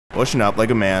Pushing up like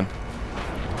a man.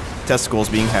 Testicles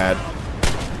being had.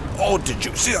 Oh, did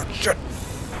you see that shit?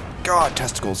 God,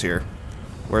 testicles here.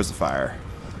 Where's the fire?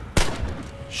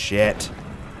 Shit.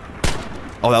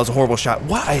 Oh, that was a horrible shot.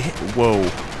 What? Whoa.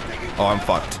 Oh, I'm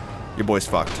fucked. Your boy's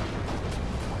fucked.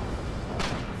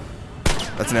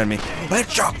 That's an enemy.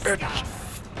 Let's shot, bitch.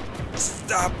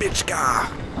 Stop, bitchka.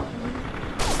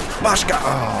 Mashka.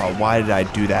 Oh, why did I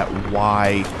do that?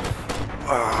 Why?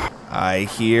 I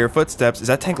hear footsteps. Is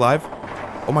that tank live?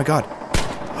 Oh my god.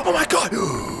 Oh my god.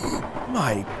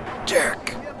 My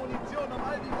dick.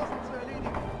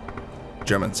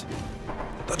 Germans.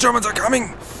 The Germans are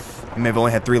coming. I may have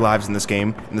only had 3 lives in this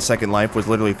game, and the second life was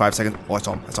literally 5 seconds. Oh, I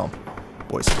saw him. I saw him.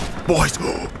 Boys. Boys.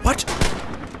 What?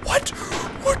 What?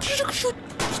 What? He took a shot.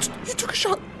 He took a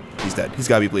shot. He's dead. He's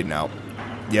gotta be bleeding out.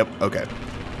 Yep. Okay.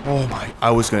 Oh my.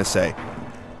 I was gonna say.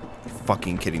 You're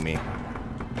fucking kidding me.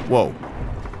 Whoa.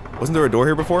 Wasn't there a door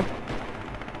here before?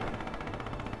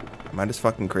 Am I just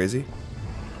fucking crazy?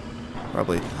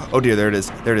 Probably. Oh dear, there it is.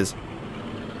 There it is.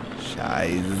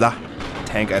 Scheiße.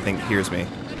 Tank, I think, hears me.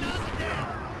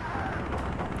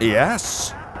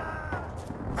 Yes!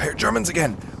 I hear Germans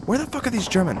again. Where the fuck are these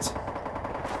Germans?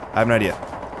 I have no idea.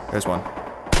 There's one.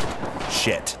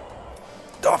 Shit.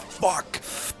 The fuck?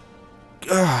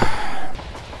 Ugh.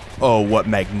 Oh, what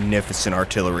magnificent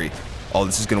artillery. Oh,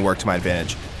 this is gonna work to my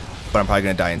advantage. But I'm probably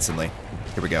gonna die instantly.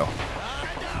 Here we go.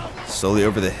 Slowly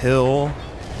over the hill.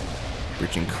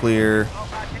 Reaching clear.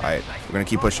 Alright, we're gonna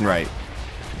keep pushing right.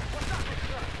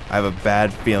 I have a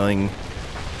bad feeling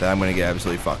that I'm gonna get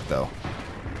absolutely fucked though.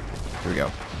 Here we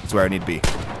go. That's where I need to be.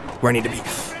 Where I need to be.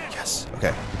 Yes.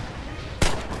 Okay.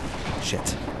 Shit.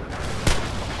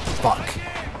 Fuck.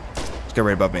 Let's get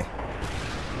right above me.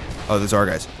 Oh, there's our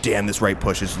guys. Damn, this right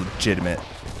push is legitimate.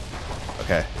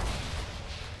 Okay.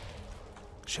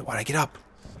 Shit, why'd I get up?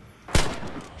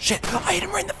 Shit, I hit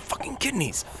him right in the fucking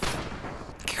kidneys.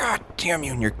 God damn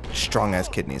you and your strong-ass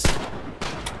kidneys.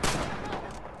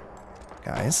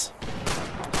 Guys.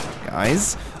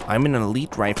 Guys, I'm an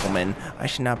elite rifleman. I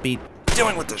should not be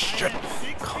dealing with this shit.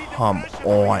 Come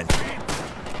on.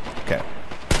 Okay.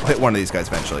 I'll hit one of these guys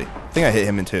eventually. I think I hit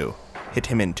him in 2. Hit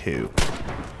him in 2.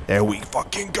 There we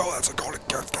fucking go. That's a goal.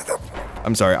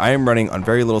 I'm sorry, I am running on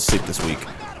very little sleep this week.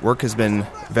 Work has been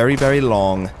very, very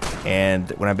long, and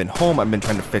when I've been home, I've been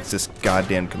trying to fix this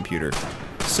goddamn computer.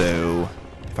 So,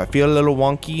 if I feel a little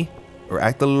wonky, or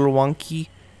act a little wonky,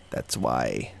 that's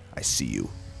why I see you.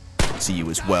 See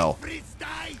you as well.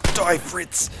 Die,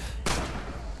 Fritz!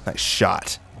 Nice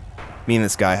shot. Me and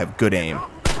this guy have good aim.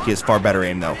 He has far better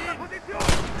aim, though.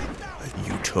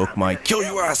 You took my kill,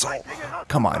 you asshole!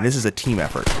 Come on, this is a team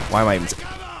effort. Why am I even...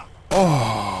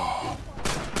 Oh...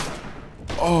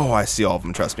 Oh, I see all of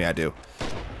them. Trust me, I do.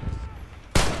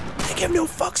 They give no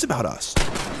fucks about us.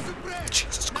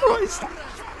 Jesus Christ.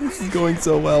 This is going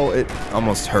so well. It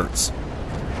almost hurts.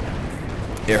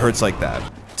 It hurts like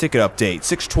that. Ticket update.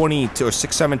 620 to or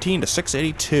 617 to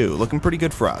 682. Looking pretty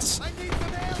good for us.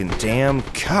 Looking damn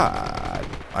god.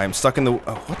 I am stuck in the...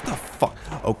 Oh, what the fuck?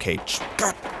 Okay.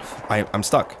 God. I'm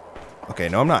stuck. Okay,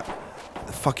 no, I'm not.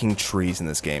 The fucking trees in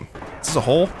this game. Is this a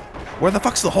hole? Where the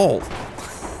fuck's the hole?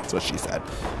 That's what she said.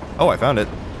 Oh, I found it.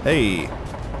 Hey.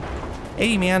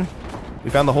 Hey, man. We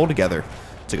found the hole together.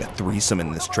 It's like a threesome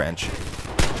in this trench.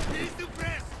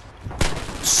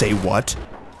 Say what?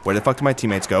 Where the fuck did my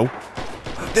teammates go?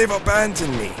 They've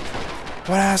abandoned me.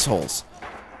 What assholes?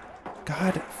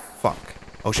 God, fuck.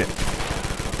 Oh, shit.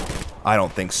 I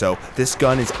don't think so. This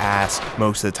gun is ass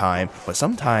most of the time, but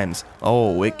sometimes,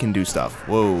 oh, it can do stuff.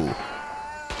 Whoa.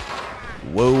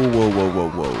 Whoa, whoa, whoa, whoa,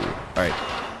 whoa. Alright.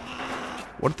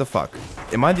 What the fuck?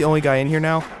 Am I the only guy in here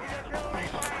now?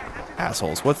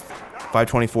 Assholes. What's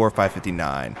 524,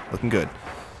 559? Looking good.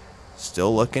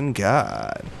 Still looking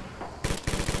good.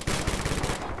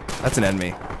 That's an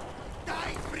enemy.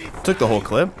 Took the whole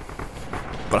clip,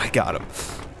 but I got him.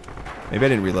 Maybe I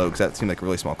didn't reload because that seemed like a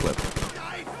really small clip.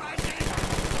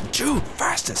 Dude,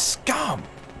 fastest scum!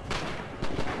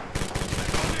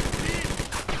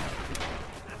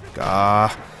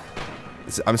 Ah.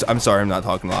 I'm sorry I'm not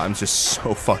talking a lot. I'm just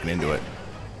so fucking into it.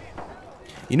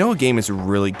 You know a game is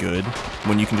really good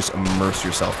when you can just immerse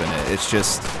yourself in it. It's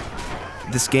just...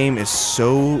 This game is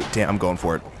so... Damn, I'm going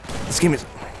for it. This game is...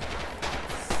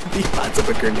 The odds of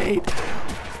a grenade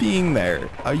being there.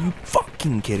 Are you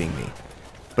fucking kidding me?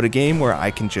 But a game where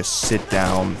I can just sit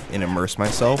down and immerse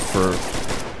myself for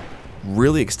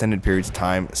really extended periods of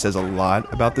time says a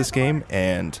lot about this game,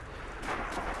 and...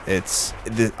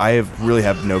 I really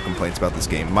have no complaints about this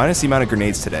game. Minus the amount of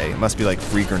grenades today. It must be like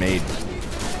free grenade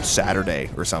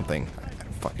Saturday or something. I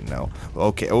don't fucking know.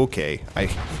 Okay. I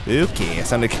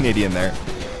sounded Canadian there.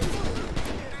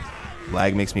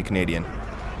 Lag makes me Canadian.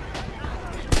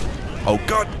 Oh,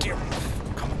 god damn.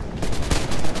 Come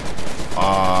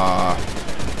on.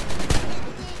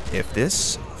 If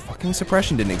this fucking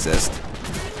suppression didn't exist.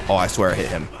 Oh, I swear I hit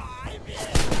him.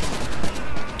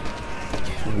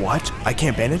 What? I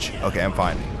can't bandage? Okay, I'm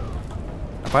fine.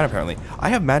 I'm fine, apparently. I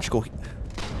have magical...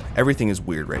 Everything is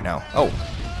weird right now. Oh.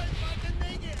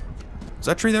 Was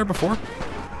that tree there before?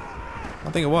 I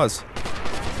don't think it was.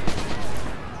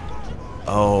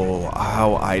 Oh,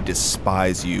 how I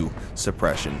despise you,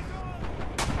 suppression.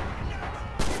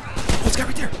 What's got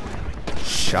right there?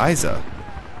 Shiza.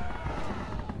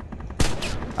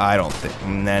 I don't think.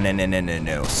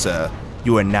 No, sir.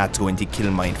 You are not going to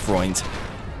kill my friend.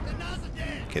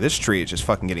 Okay, this tree is just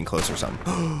fucking getting closer or something.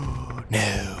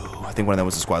 No. I think one of them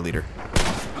was the squad leader.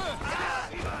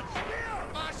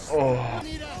 Oh.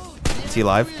 Is he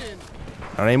alive?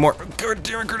 Not anymore. God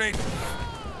damn it, grenade.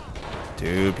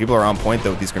 Dude, people are on point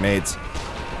though with these grenades.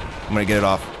 I'm gonna get it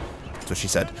off. That's what she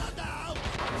said.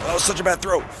 Oh, such a bad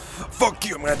throw. Fuck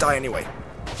you, I'm gonna die anyway.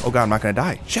 Oh god, I'm not gonna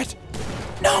die. Shit.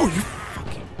 No, you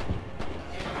fucking...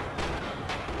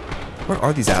 Where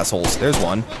are these assholes? There's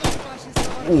one.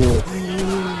 Oh.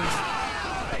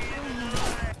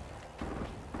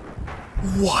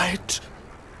 What?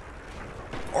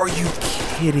 Are you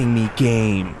kidding me,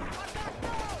 game?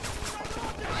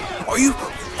 Are you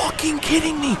fucking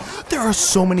kidding me? There are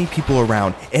so many people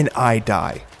around, and I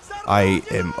die. I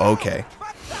am okay.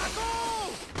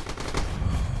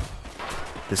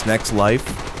 This next life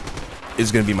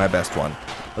is going to be my best one.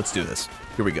 Let's do this.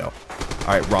 Here we go.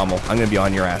 Alright, Rommel, I'm going to be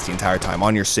on your ass the entire time.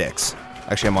 On your 6.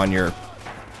 Actually, I'm on your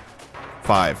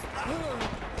 5.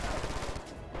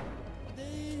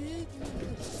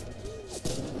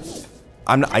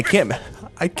 I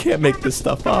can't make this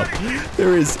stuff up.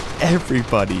 There is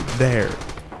everybody there.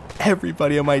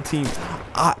 Everybody on my team.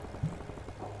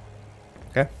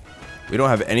 Okay. We don't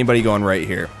have anybody going right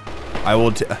here. I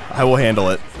will handle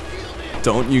it.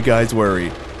 Don't you guys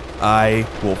worry. I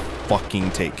will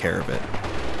fucking take care of it.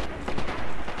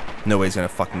 Nobody's gonna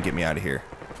fucking get me out of here.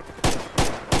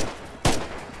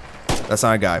 That's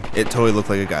not a guy. It totally looked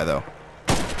like a guy though.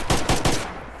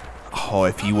 Oh,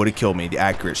 if he would have killed me, the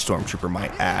accurate stormtrooper, my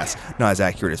ass. Not as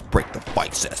accurate as break the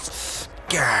biceps.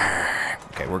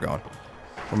 Okay, we're going.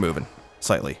 We're moving.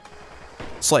 Slightly.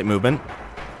 Slight movement.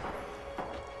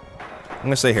 I'm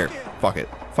gonna stay here. Fuck it.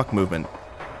 Fuck movement.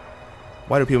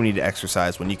 Why do people need to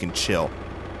exercise when you can chill?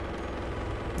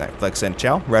 Alright, flex and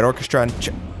chow. Red Orchestra and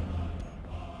chill.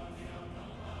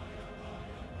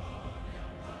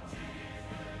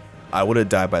 I would have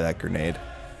died by that grenade.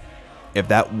 If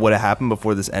that would have happened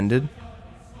before this ended,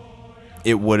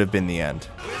 it would have been the end.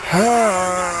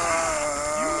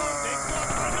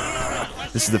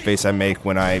 This is the face I make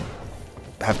when I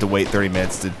have to wait 30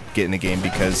 minutes to get in the game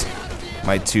because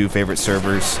my 2 favorite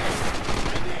servers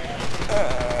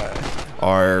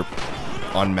are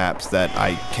on maps that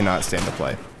I cannot stand to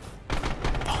play.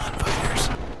 Bonfires.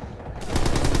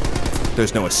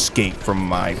 There's no escape from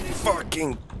my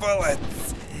fucking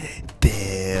bullets.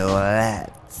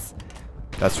 Bullets.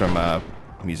 That's from a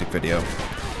music video.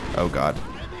 Oh god.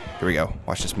 Here we go.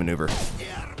 Watch this maneuver.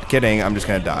 Kidding, I'm just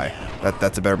gonna die.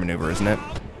 That's a better maneuver, isn't it?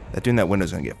 That dude in that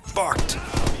window's gonna get fucked.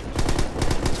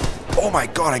 Oh my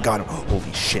god, I got him.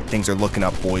 Holy shit, things are looking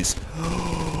up, boys.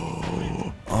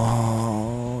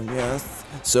 Oh, yes.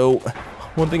 So,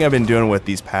 one thing I've been doing with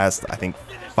these past, I think,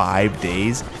 5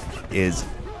 days is,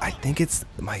 I think it's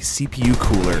my CPU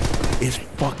cooler is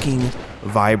fucking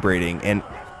vibrating. And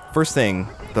first thing,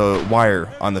 the wire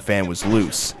on the fan was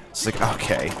loose. It's like,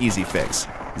 okay, easy fix.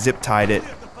 Zip tied it,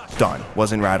 done.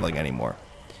 Wasn't rattling anymore.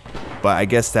 But I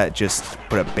guess that just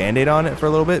put a band-aid on it for a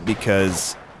little bit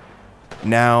because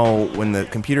now when the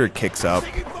computer kicks up,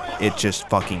 it just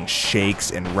fucking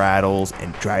shakes and rattles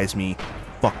and drives me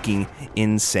fucking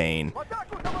insane.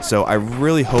 So I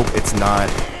really hope it's not...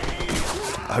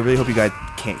 I really hope you guys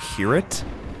can't hear it.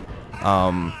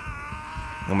 I'm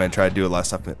gonna try to do a lot of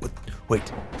stuff.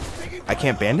 Wait, I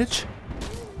can't bandage?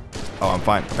 Oh, I'm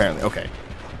fine, apparently. Okay.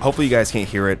 Hopefully you guys can't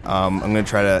hear it. I'm gonna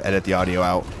try to edit the audio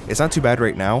out. It's not too bad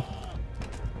right now,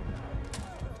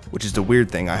 which is the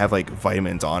weird thing. I have like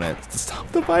vitamins on it to stop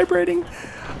the vibrating.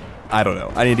 I don't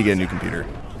know. I need to get a new computer.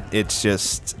 It's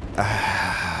just...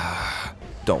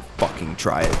 don't fucking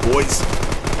try it, boys.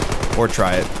 Or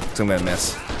try it, because I'm gonna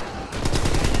miss.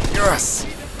 Yes!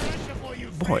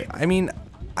 Boy, I mean,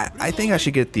 I think I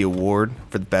should get the award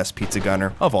for the best pizza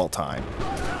gunner of all time.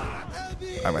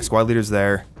 Alright, my squad leader's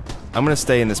there. I'm gonna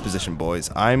stay in this position, boys.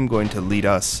 I'm going to lead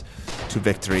us to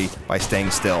victory by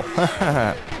staying still.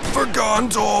 For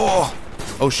Gondor!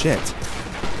 Oh shit.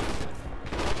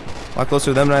 lot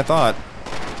closer to them than I thought.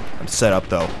 I'm set up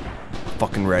though.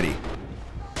 Fucking ready.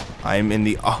 I'm in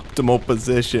the optimal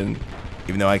position.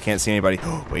 Even though I can't see anybody.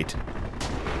 Wait.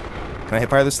 Can I hit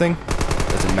fire this thing?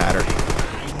 Doesn't matter.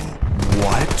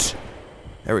 What?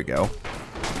 There we go.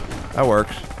 That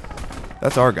worked.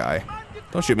 That's our guy.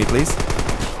 Don't shoot me, please.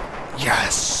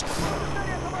 Yes!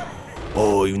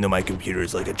 Oh, even though my computer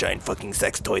is like a giant fucking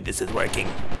sex toy, this is working.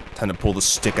 Time to pull the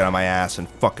stick out of my ass and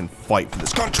fucking fight for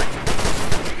this country.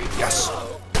 Yes!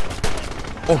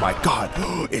 Oh my god,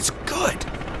 it's good!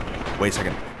 Wait a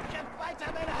second.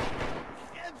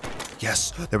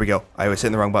 Yes, there we go. I was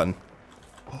hitting the wrong button.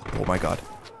 Oh my god.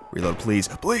 Reload, please.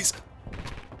 Please!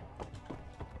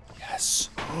 Yes.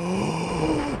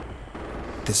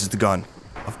 This is the gun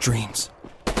of dreams.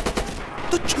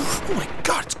 Oh my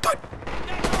god, it's good!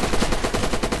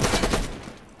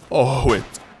 Oh,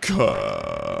 it's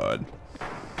good.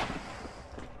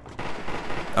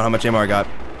 I don't know how much ammo I got.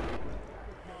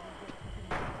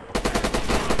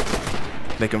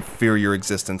 Make him fear your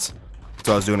existence. That's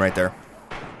what I was doing right there.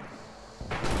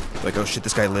 Like, oh shit,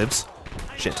 this guy lives?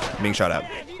 Shit, I'm being shot at.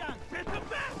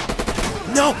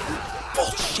 No!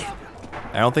 Bullshit!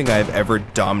 I don't think I've ever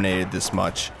dominated this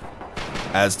much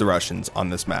as the Russians on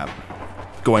this map.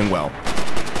 Going well.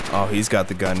 Oh, he's got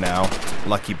the gun now.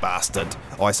 Lucky bastard.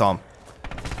 Oh, I saw him.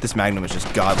 This Magnum is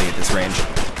just godly at this range.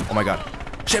 Oh my god.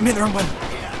 Shit, I'm hitting the wrong button.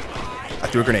 I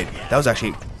threw a grenade. That was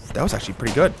actually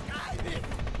pretty good.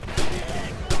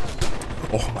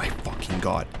 Oh my fucking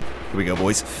god. Here we go,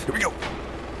 boys. Here we go.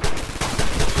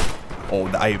 Oh,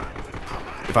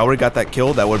 if I would have got that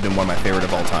kill, that would have been one of my favorite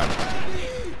of all time.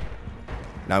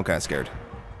 Now I'm kind of scared.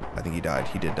 I think he died.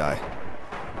 He did die.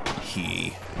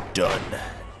 He done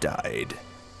died.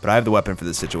 But I have the weapon for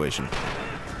this situation.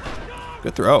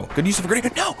 Good throw. Good use of a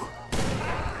grenade. No!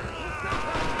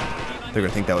 They're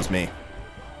gonna think that was me.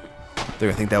 They're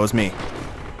gonna think that was me.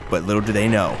 But little do they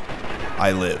know,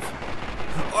 I live.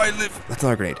 I live. That's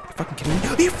another grenade. Are you fucking kidding me?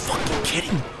 Are you fucking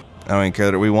kidding me? I don't even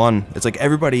care that we won. It's like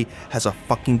everybody has a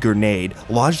fucking grenade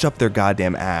lodged up their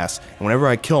goddamn ass, and whenever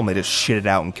I kill them, they just shit it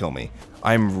out and kill me.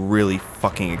 I'm really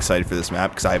fucking excited for this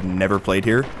map because I've never played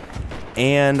here,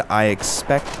 and I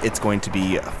expect it's going to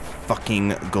be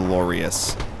fucking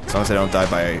glorious. As long as I don't die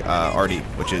by Artie,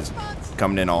 which is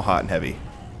coming in all hot and heavy.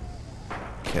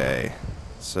 Okay,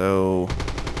 so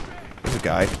there's a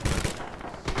guy.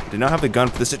 Did not have the gun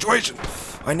for the situation.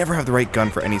 I never have the right gun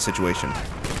for any situation.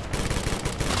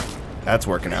 That's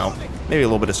working out. Maybe a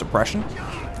little bit of suppression.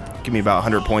 Give me about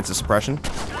 100 points of suppression.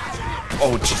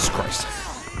 Oh, Jesus Christ.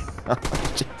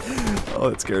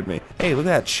 Oh, that scared me. Hey, look at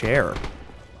that chair.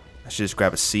 I should just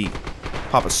grab a seat.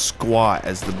 Pop a squat,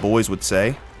 as the boys would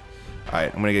say.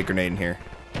 Alright, I'm gonna get a grenade in here.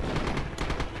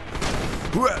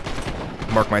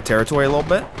 Mark my territory a little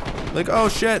bit. Like, oh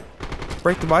shit.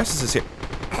 Break devices is here.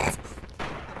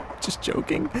 Just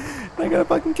joking. I got a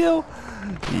fucking kill.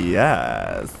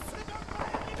 Yes.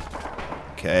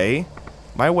 Okay.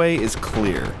 My way is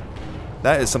clear.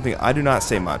 That is something I do not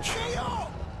say much.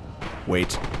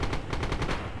 Wait.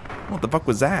 What the fuck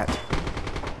was that?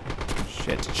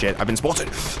 Shit, shit. I've been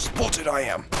spotted. Spotted I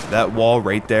am. That wall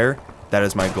right there, that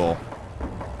is my goal.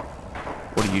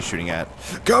 What are you shooting at?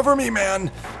 Cover me,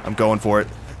 man. I'm going for it.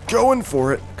 Going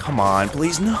for it. Come on,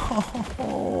 please. No.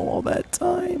 All that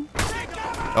time.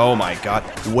 Oh my god.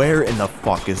 Where in the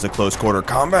fuck is the close quarter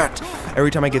combat?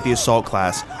 Every time I get the assault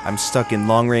class, I'm stuck in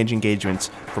long range engagements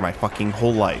for my fucking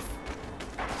whole life.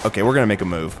 Okay, we're gonna make a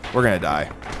move. We're gonna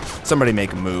die. Somebody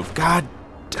make a move. God.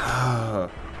 Duh.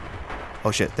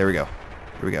 Oh shit, there we go.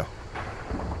 Here we go.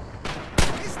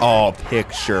 Oh,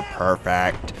 picture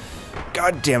perfect.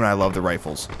 God damn it, I love the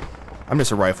rifles. I'm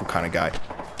just a rifle kind of guy.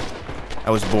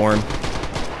 I was born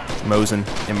Mosin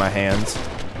in my hands.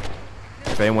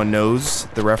 If anyone knows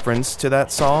the reference to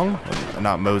that song,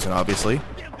 not Mosin obviously,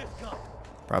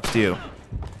 props to you,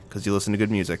 because you listen to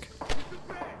good music.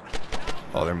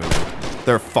 Oh, they're moving.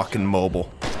 They're fucking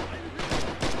mobile.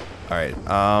 Alright,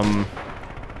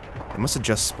 it must have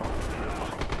just spawned.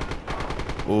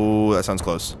 Ooh, that sounds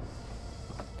close.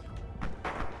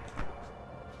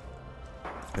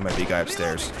 There might be a guy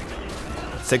upstairs.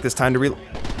 Let's take this time to reload.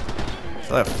 Is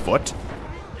that a foot?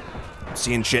 I'm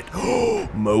seeing shit.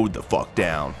 Mowed the fuck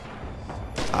down.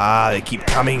 Ah, they keep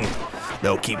coming.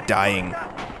 They'll keep dying.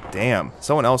 Damn,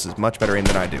 someone else is much better aim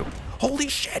than I do. Holy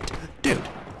shit, dude.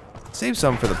 Save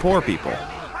some for the poor people.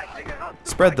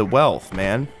 Spread the wealth,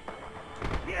 man.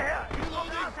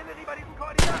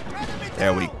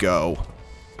 There we go.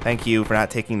 Thank you for not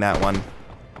taking that one.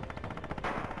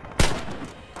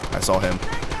 I saw him.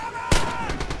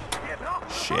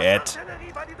 Shit.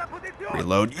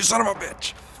 Reload, you son of a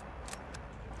bitch.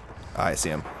 I see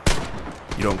him.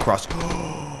 You don't cross.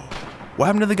 What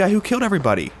happened to the guy who killed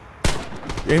everybody?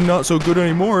 Aim not so good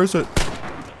anymore, is it?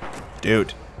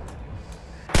 Dude.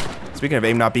 Speaking of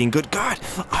aim not being good, God,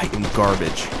 I am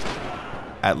garbage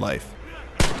at life.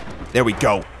 There we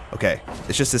go. Okay,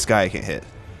 it's just this guy I can't hit.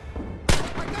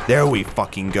 There we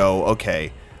fucking go.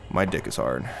 Okay, my dick is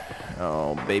hard.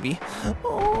 Oh, baby.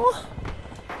 Oh.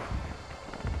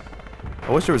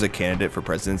 I wish there was a candidate for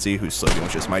presidency whose slogan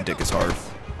was just "My dick is hard."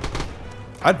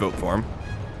 I'd vote for him.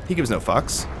 He gives no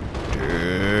fucks.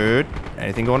 Dude.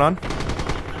 Anything going on?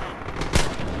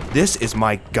 This is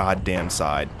my goddamn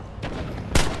side.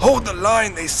 Hold the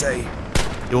line, they say.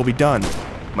 It will be done,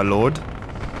 my lord.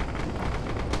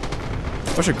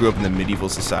 I wish I grew up in the medieval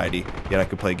society, yet I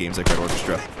could play games like Red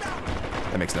Orchestra.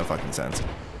 That makes no fucking sense.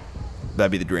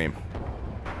 That'd be the dream.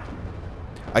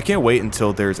 I can't wait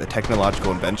until there's a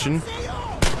technological invention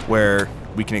where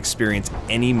we can experience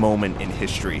any moment in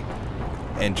history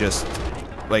and just,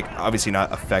 like, obviously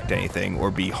not affect anything or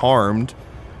be harmed,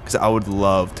 because I would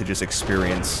love to just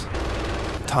experience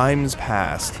times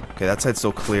past. Okay, that side's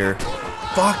still clear.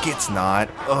 Fuck, it's not.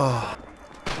 Ugh.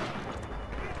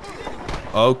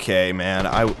 Okay, man,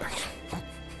 he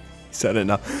said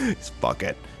enough. Fuck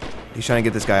it. He's trying to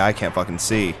get this guy I can't fucking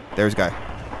see. There's a guy.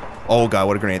 Oh god,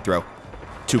 what a grenade throw.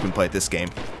 Two can play at this game.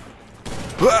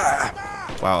 Wow,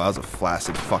 that was a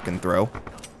flaccid fucking throw.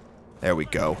 There we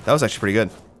go. That was actually pretty good.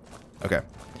 Okay,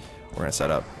 we're gonna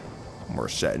set up. We're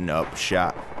setting up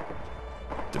shot.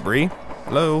 Debris?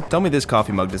 Hello? Tell me this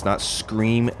coffee mug does not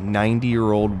scream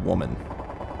 90-year-old woman.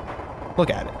 Look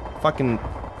at it. Fucking...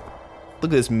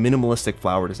 Look at this minimalistic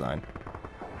flower design.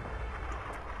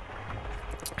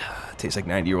 Tastes like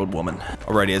 90-year-old woman.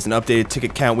 Alrighty, as an updated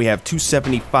ticket count, we have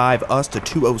 275 us to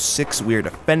 206. We are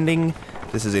defending.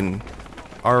 This is in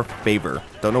our favor.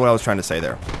 Don't know what I was trying to say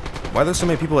there. Why are there so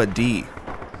many people at D?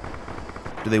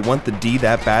 Do they want the D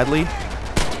that badly?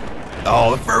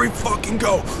 Oh, very fucking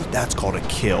go. That's called a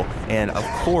kill. And of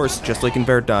course, just like in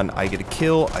Verdun, I get a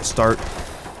kill. I start,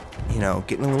 you know,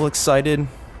 getting a little excited.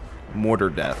 Mortar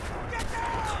death.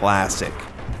 Classic.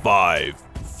 5,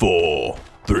 4,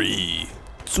 3,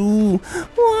 2,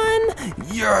 1.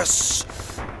 Yes.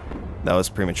 That was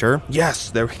premature. Yes,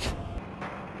 there we go.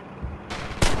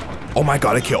 Oh my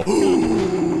god, a kill.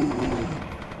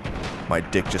 My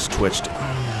dick just twitched.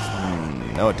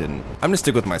 No, it didn't. I'm gonna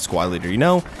stick with my squad leader. You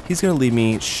know, he's gonna lead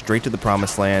me straight to the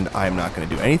promised land. I'm not gonna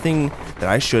do anything that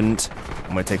I shouldn't. I'm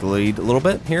gonna take the lead a little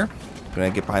bit here. I'm gonna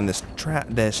get behind this truck,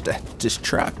 this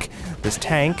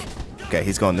tank. Okay,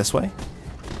 he's going this way.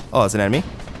 Oh, it's an enemy?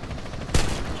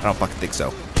 I don't fucking think so.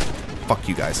 Fuck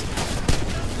you guys.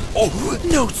 Oh,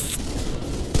 no.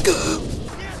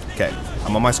 Okay,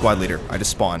 I'm on my squad leader. I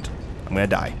just spawned. I'm gonna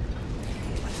die.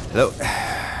 Hello.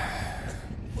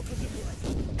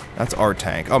 That's our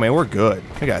tank. Oh man, we're good.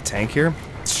 We got a tank here.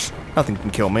 Nothing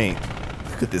can kill me.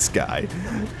 Look at this guy.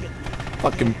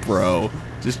 Fucking pro.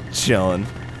 Just chilling.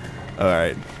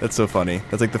 Alright, that's so funny.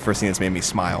 That's like the first thing that's made me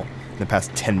smile in the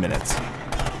past 10 minutes.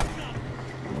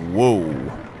 Whoa.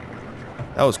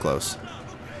 That was close.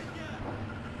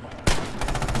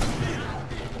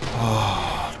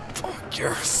 Oh, fuck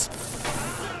yes.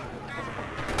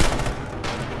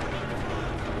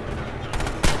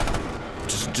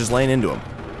 Just laying into him.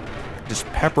 Just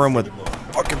pepper him with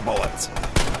fucking bullets.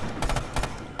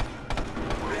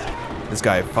 This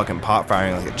guy fucking pot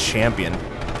firing like a champion.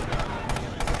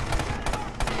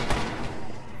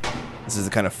 This is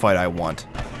the kind of fight I want.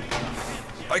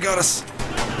 I got us.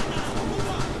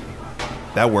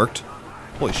 That worked.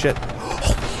 Holy shit.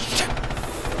 Holy shit.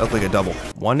 That looked like a double.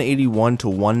 181 to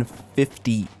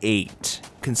 158.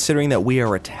 Considering that we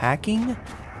are attacking,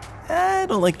 I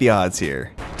don't like the odds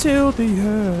here. Till the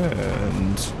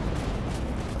end.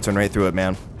 Turn right through it,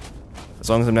 man. As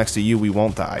long as I'm next to you, we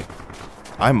won't die.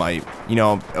 I might. You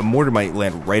know, a mortar might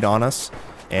land right on us,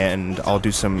 and I'll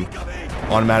do some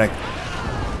automatic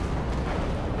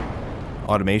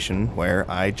automation where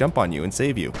I jump on you and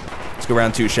save you. Let's go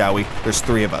round 2, shall we? There's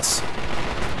 3 of us.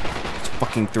 There's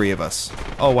fucking 3 of us.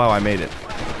 Oh, wow, I made it.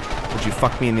 Would you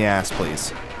fuck me in the ass,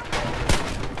 please?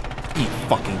 Eat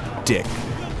fucking dick.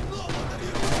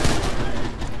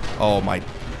 Oh my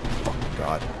fucking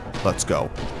god. Let's go.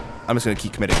 I'm just gonna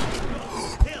keep committing.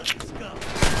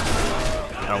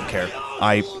 I don't care.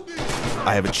 I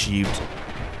have achieved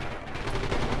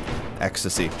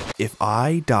ecstasy. If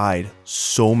I died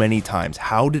so many times,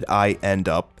 how did I end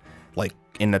up like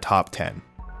in the top 10?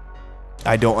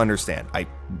 I don't understand. I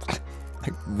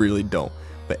really don't.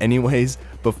 But anyways,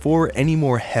 before any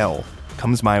more hell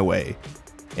comes my way,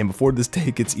 and before this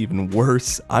day gets even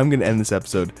worse, I'm gonna end this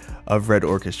episode of Red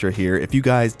Orchestra here. If you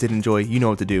guys did enjoy, you know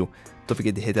what to do. don't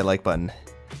forget to hit that like button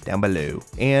down below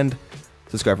and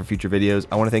subscribe for future videos.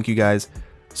 I want to thank you guys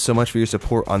so much for your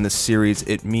support on this series.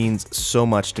 It means so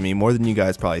much to me, more than you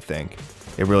guys probably think.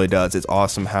 It really does. It's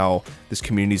awesome how this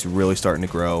community is really starting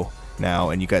to grow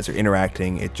now, and you guys are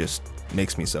interacting. It just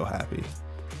makes me so happy.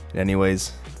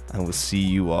 Anyways, I will see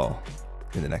you all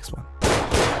in the next one.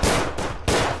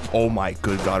 Oh my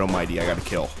good God almighty, I got a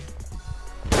kill.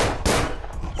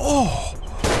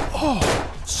 Oh,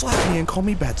 slap me and call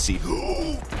me Betsy.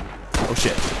 Oh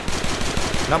shit.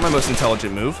 Not my most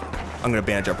intelligent move. I'm gonna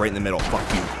bandage up right in the middle.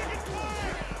 Fuck you.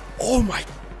 Oh my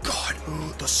God,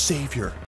 the savior.